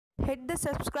Hit the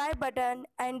subscribe button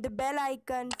and the bell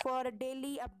icon for a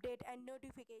daily update and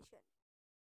notification.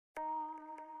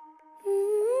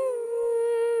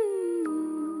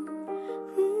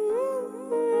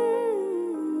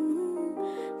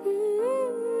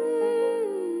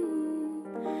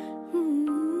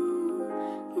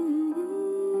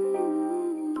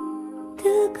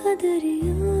 दिल का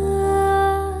दरिया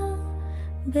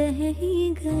बह ही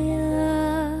गया,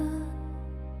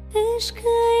 इश्क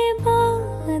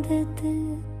इबादत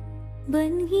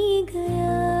बन ही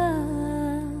गया।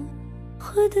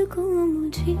 खुद को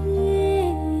मुझे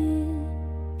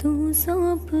तू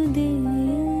सौंप दे,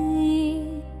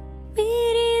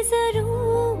 मेरी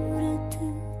जरूरत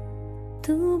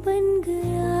तू बन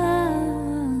गया।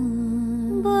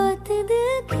 बात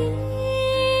दिल की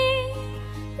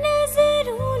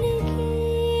नजरों की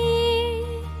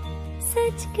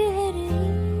सच कह रही,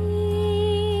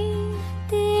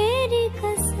 तेरी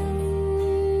कसम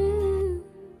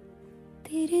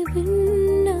तेरे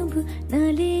बिन अब न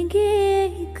लेंगे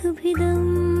एक भी दम।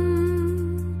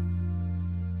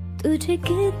 तुझे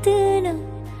कितना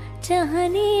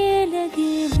चाहने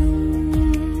लगे हम,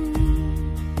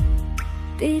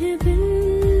 तेरे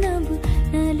बिन अब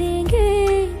न लेंगे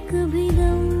एक भी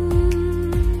दम।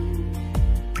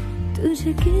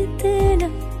 तुझे कितना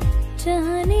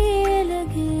चाहने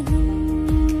लगे हम,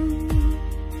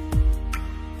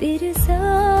 तेरे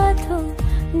साथ हो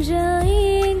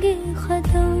जाएंगे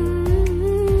खत्म।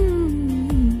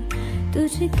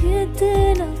 तुझे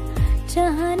कितना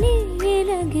चाहने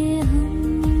लगे हम।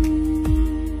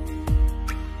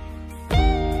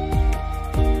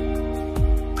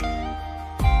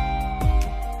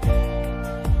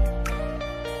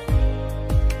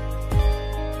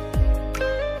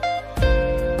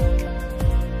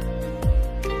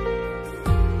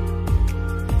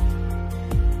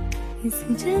 इस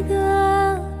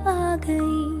जगह आ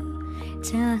गई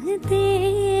चाहते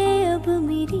अब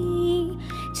मेरी,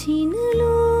 छीन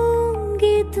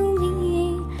लूंगी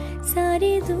तुम्हें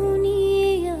सारी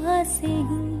दुनिया से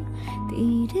ही।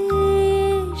 तेरे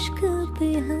इश्क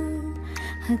पे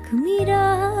हक मेरा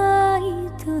ही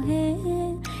तो है,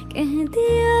 कह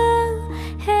दिया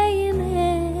है ये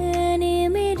मैंने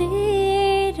मेरे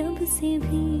रब से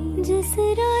भी। जिस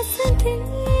रास्ते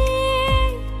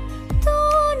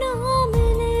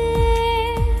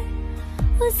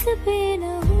उस पे न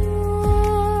हो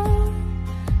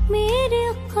मेरे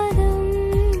कदम,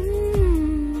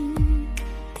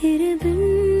 तेरे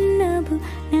बिन अब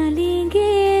न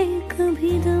लेंगे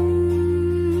कभी दम।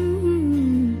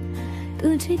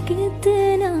 तुझे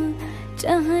कितना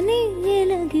चाहने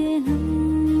लगे हम,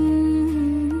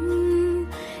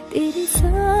 तेरे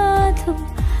साथ हो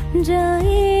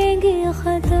जाएंगे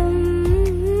खत्म।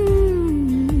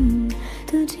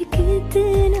 तुझे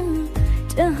कितना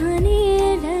चाहने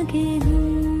लगे हम,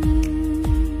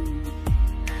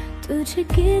 तुझे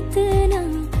कितना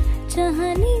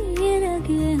चाहने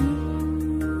लगे हम।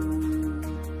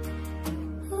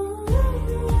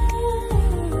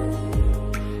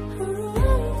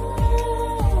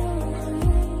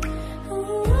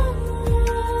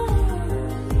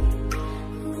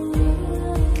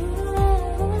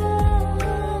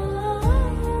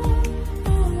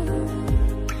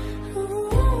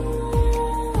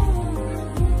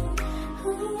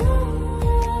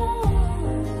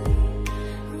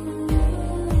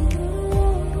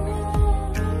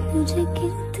 मुझे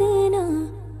कितना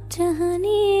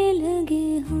चाहने लगे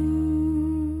हम।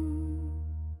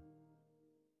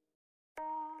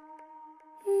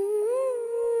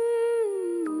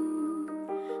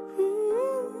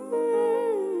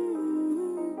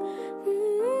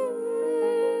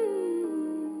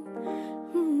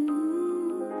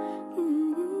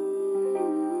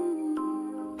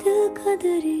 दिल का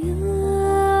दरिया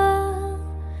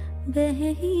बह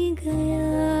ही गया,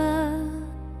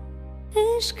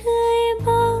 इश्क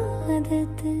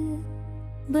इबादत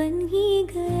बन ही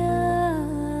गया।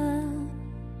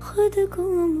 खुद को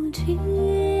मुझे